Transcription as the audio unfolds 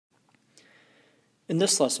In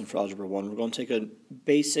this lesson for Algebra 1, we're going to take a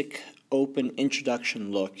basic open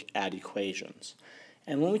introduction look at equations.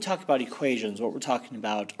 And when we talk about equations, what we're talking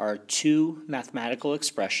about are two mathematical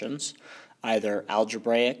expressions, either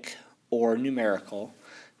algebraic or numerical,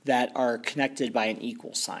 that are connected by an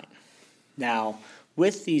equal sign. Now,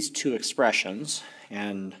 with these two expressions,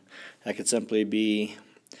 and that could simply be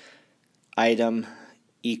item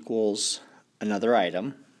equals another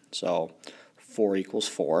item, so 4 equals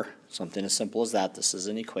 4, something as simple as that. This is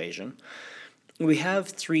an equation. We have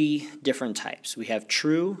three different types. We have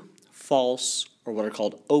true, false, or what are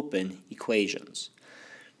called open equations.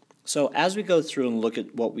 So as we go through and look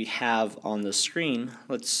at what we have on the screen,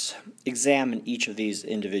 let's examine each of these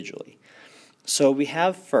individually. So we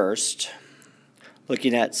have first,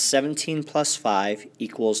 looking at 17 plus 5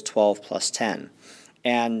 equals 12 plus 10.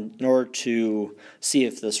 And in order to see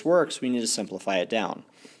if this works, we need to simplify it down.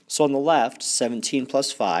 So on the left, 17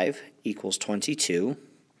 plus 5 equals 22.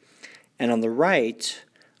 And on the right,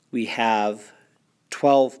 we have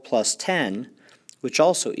 12 plus 10, which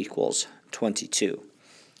also equals 22.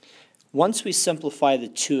 Once we simplify the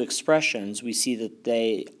two expressions, we see that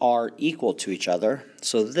they are equal to each other.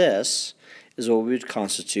 So this is what we would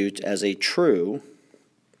constitute as a true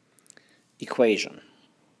equation.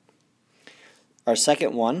 Our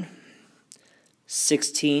second one,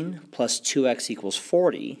 16 plus 2x equals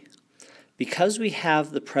 40, because we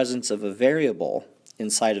have the presence of a variable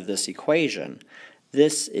inside of this equation,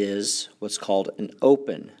 this is what's called an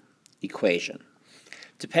open equation.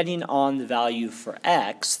 Depending on the value for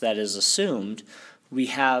x that is assumed, we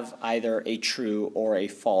have either a true or a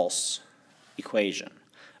false equation.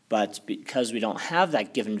 But because we don't have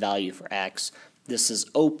that given value for x, this is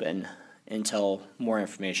open until more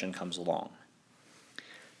information comes along.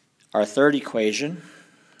 Our third equation,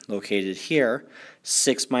 located here,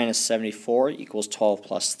 6 minus 74 equals 12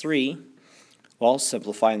 plus 3. Well,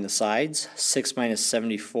 simplifying the sides, 6 minus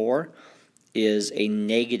 74 is a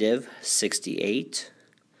negative 68.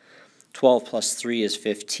 12 plus 3 is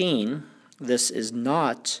 15. This is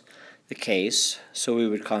not the case, so we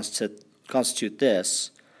would constitute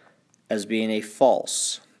this as being a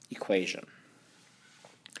false equation.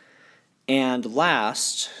 And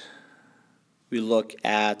last, we look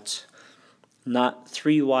at not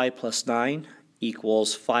 3y plus 9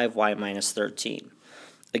 equals 5y minus 13.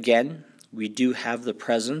 Again, we do have the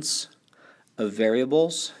presence of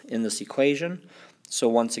variables in this equation, so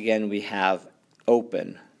once again we have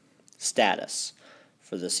open status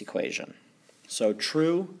for this equation. So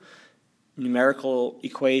true numerical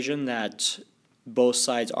equation that both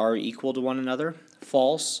sides are equal to one another.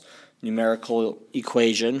 False numerical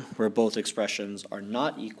equation where both expressions are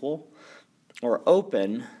not equal. Or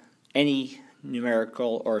open, any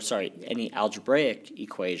algebraic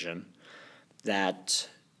equation that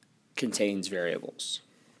contains variables.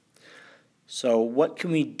 So what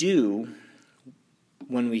can we do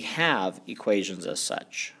when we have equations as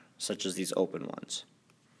such as these open ones?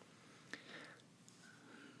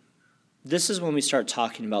 This is when we start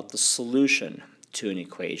talking about the solution to an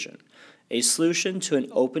equation. A solution to an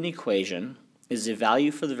open equation is the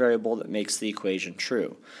value for the variable that makes the equation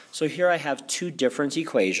true. So here I have two different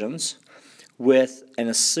equations with an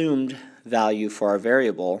assumed value for our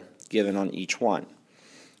variable given on each one.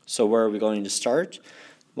 So where are we going to start?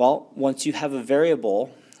 Well, once you have a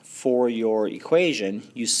variable for your equation,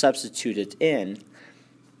 you substitute it in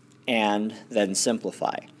and then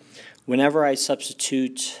simplify. Whenever I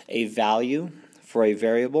substitute a value for a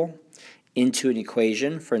variable into an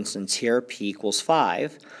equation, for instance here p equals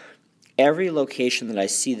 5, every location that I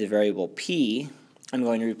see the variable p, I'm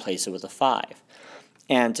going to replace it with a 5.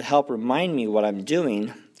 And to help remind me what I'm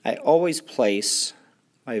doing, I always place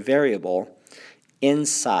my variable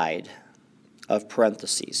inside of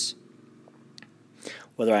parentheses.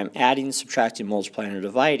 Whether I'm adding, subtracting, multiplying, or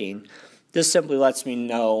dividing, this simply lets me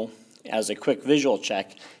know, as a quick visual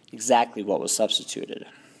check, exactly what was substituted.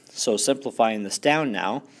 So simplifying this down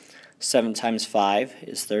now, 7 times 5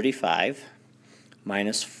 is 35,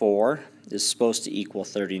 minus 4 is supposed to equal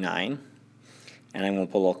 39. And I'm going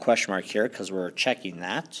to put a little question mark here because we're checking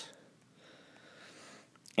that.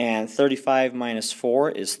 And 35 minus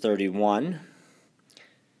 4 is 31.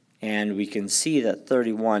 And we can see that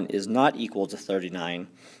 31 is not equal to 39,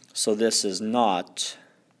 so this is not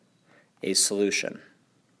a solution.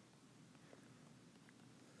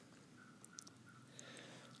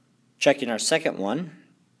 Checking our second one,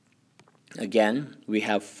 again, we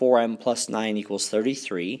have 4m plus 9 equals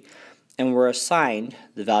 33, and we're assigned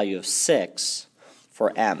the value of 6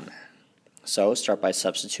 for m. So start by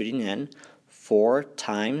substituting in 4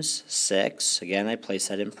 times 6, again I place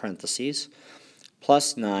that in parentheses,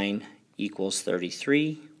 plus 9 equals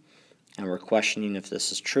 33, and we're questioning if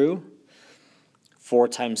this is true. 4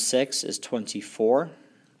 times 6 is 24,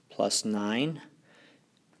 plus 9.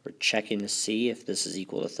 We're checking to see if this is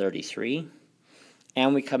equal to 33.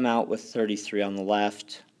 And we come out with 33 on the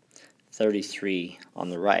left, 33 on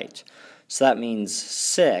the right. So that means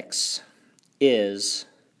 6 is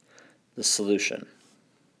the solution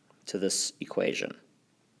to this equation.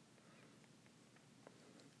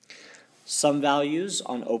 Some values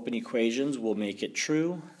on open equations will make it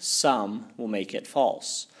true, some will make it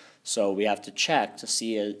false. So we have to check to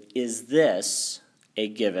see, is this a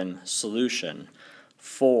given solution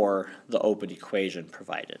for the open equation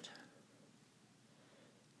provided.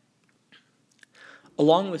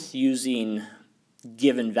 Along with using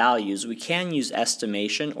given values, we can use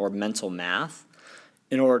estimation or mental math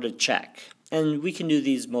in order to check. And we can do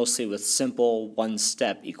these mostly with simple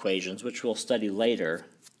one-step equations, which we'll study later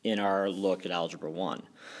in our look at Algebra 1.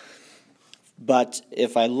 But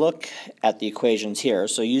if I look at the equations here,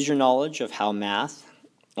 so use your knowledge of how math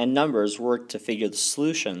and numbers work to figure the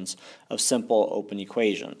solutions of simple open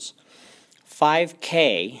equations.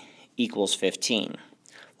 5k equals 15.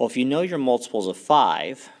 Well, if you know your multiples of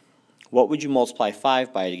 5, what would you multiply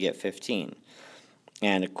 5 by to get 15?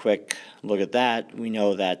 And a quick look at that, we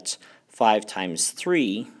know that 5 times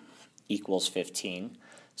 3 equals 15.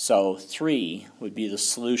 So 3 would be the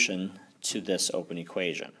solution to this open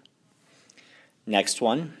equation. Next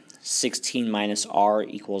one, 16 minus r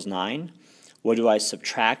equals 9. What do I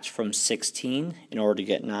subtract from 16 in order to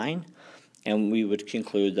get 9? And we would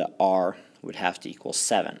conclude that r would have to equal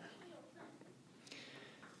 7.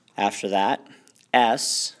 After that,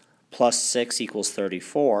 s plus 6 equals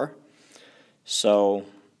 34. So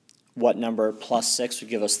what number plus 6 would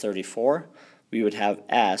give us 34? We would have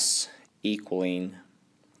s equaling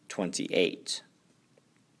 28.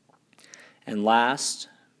 And last,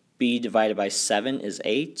 b divided by 7 is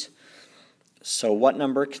 8. So what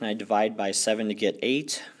number can I divide by 7 to get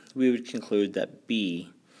 8? We would conclude that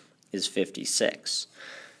b is 56.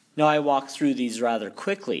 Now I walked through these rather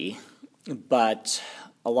quickly, but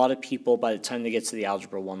a lot of people, by the time they get to the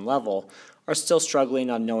Algebra 1 level, are still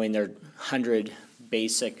struggling on knowing their 100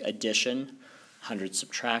 basic addition, 100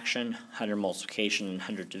 subtraction, 100 multiplication, and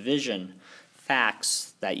 100 division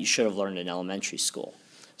facts that you should have learned in elementary school.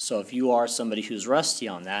 So if you are somebody who's rusty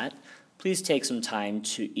on that, please take some time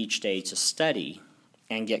to each day to study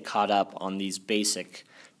and get caught up on these basic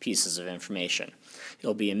pieces of information.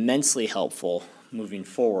 It'll be immensely helpful moving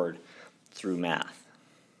forward through math.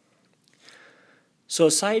 So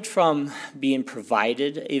aside from being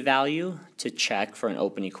provided a value to check for an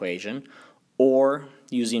open equation, or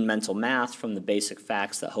using mental math from the basic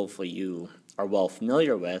facts that hopefully you are well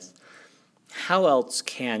familiar with, how else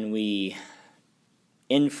can we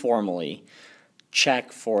informally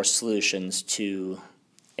check for solutions to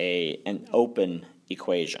an open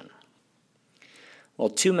equation? Well,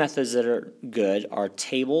 two methods that are good are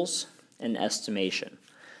tables and estimation.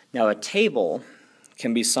 Now, a table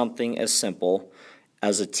can be something as simple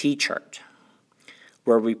as a t-chart,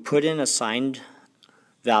 where we put in assigned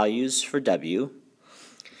values for w,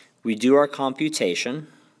 we do our computation,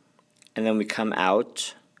 and then we come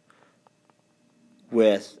out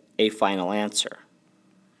with a final answer.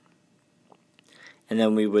 And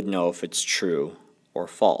then we would know if it's true or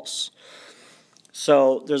false.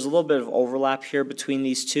 So there's a little bit of overlap here between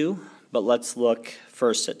these two, but let's look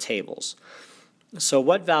first at tables. So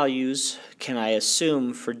what values can I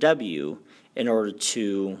assume for w in order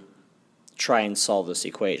to try and solve this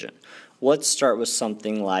equation? Let's start with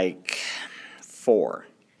something like 4.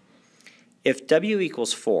 If w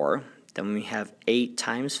equals 4, then we have 8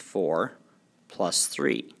 times 4 plus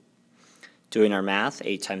 3. Doing our math,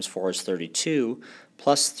 8 times 4 is 32,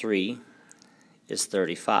 plus 3 is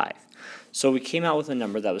 35. So we came out with a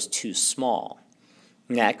number that was too small.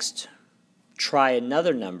 Next, try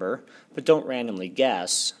another number, but don't randomly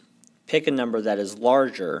guess. Pick a number that is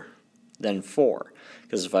larger than 4,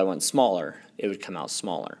 because if I went smaller, it would come out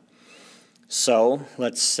smaller. So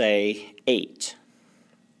let's say 8.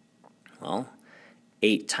 Well,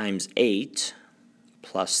 8 times 8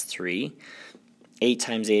 plus 3. 8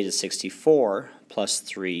 times 8 is 64, plus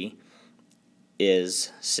 3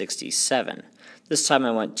 is 67. This time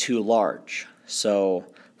I went too large. So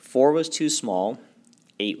 4 was too small,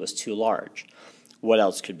 8 was too large. What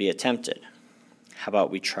else could be attempted? How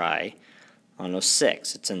about we try on a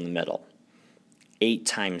 6? It's in the middle. 8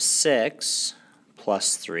 times 6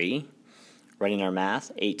 plus 3. Running our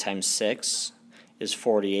math, 8 times 6 is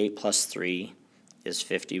 48 plus 3 is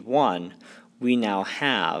 51. We now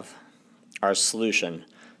have our solution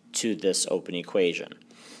to this open equation.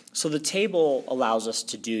 So the table allows us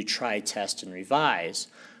to do try, test, and revise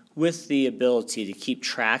with the ability to keep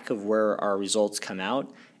track of where our results come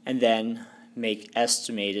out and then make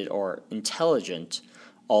estimated or intelligent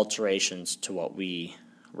alterations to what we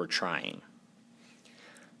were trying.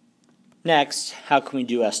 Next, how can we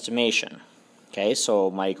do estimation? Okay, so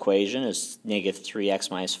my equation is negative 3x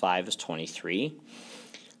minus 5 is 23.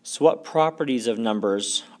 So what properties of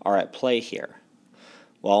numbers are at play here?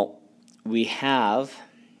 Well, we have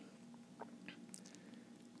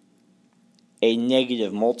a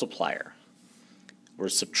negative multiplier. We're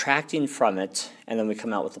subtracting from it, and then we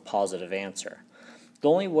come out with a positive answer. The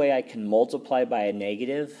only way I can multiply by a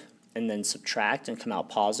negative and then subtract and come out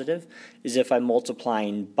positive is if I'm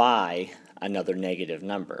multiplying by another negative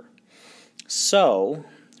number. So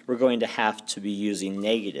we're going to have to be using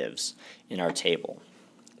negatives in our table.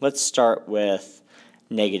 Let's start with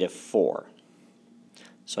negative 4.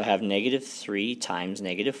 So I have negative 3 times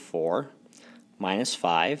negative 4 minus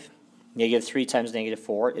 5. Negative 3 times negative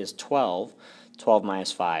 4 is 12. 12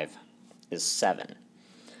 minus 5 is 7.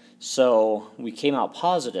 So we came out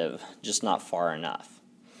positive, just not far enough.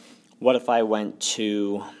 What if I went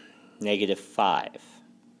to negative 5?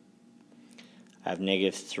 I have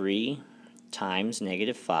negative 3 times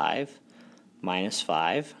negative 5 minus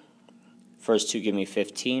 5. First two give me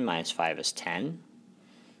 15, minus 5 is 10.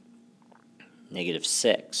 Negative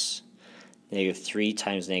 6. Negative 3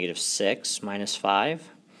 times negative 6 minus 5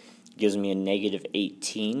 gives me a negative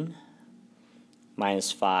 18.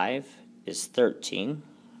 Minus 5 is 13.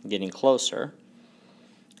 Getting closer.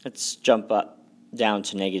 Let's jump up down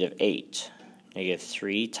to negative 8. Negative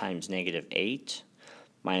 3 times negative 8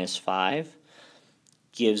 minus 5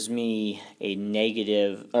 gives me a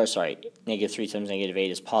negative 3 times negative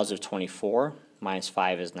 8 is positive 24. Minus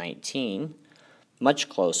 5 is 19. Much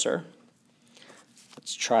closer.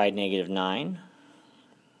 Let's try negative 9.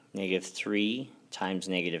 Negative 3 times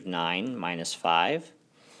negative 9 minus 5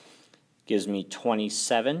 gives me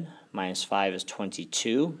 27. Minus 5 is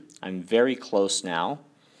 22. I'm very close now.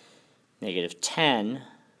 Negative 10.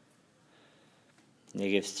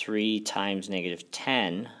 Negative 3 times negative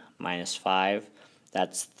 10 minus 5,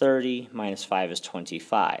 that's 30. Minus 5 is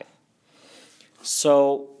 25.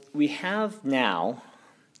 So we have now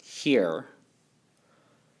here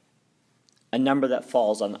a number that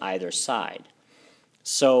falls on either side.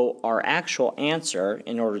 So our actual answer,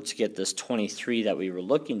 in order to get this 23 that we were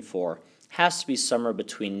looking for, has to be somewhere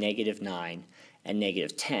between negative 9 and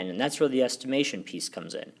negative 10, and that's where the estimation piece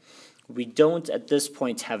comes in. We don't at this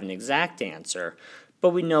point have an exact answer, but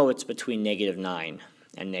we know it's between negative 9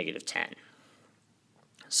 and negative 10.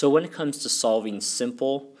 So when it comes to solving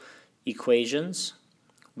simple equations,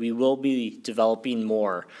 we will be developing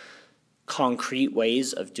more concrete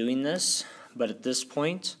ways of doing this, but at this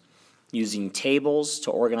point, using tables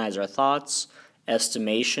to organize our thoughts,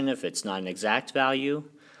 estimation if it's not an exact value,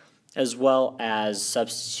 as well as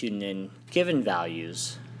substituting in given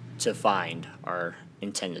values to find our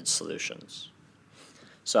intended solutions.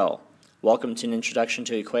 So, welcome to an introduction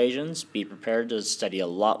to equations. Be prepared to study a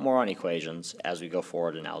lot more on equations as we go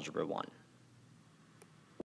forward in Algebra 1.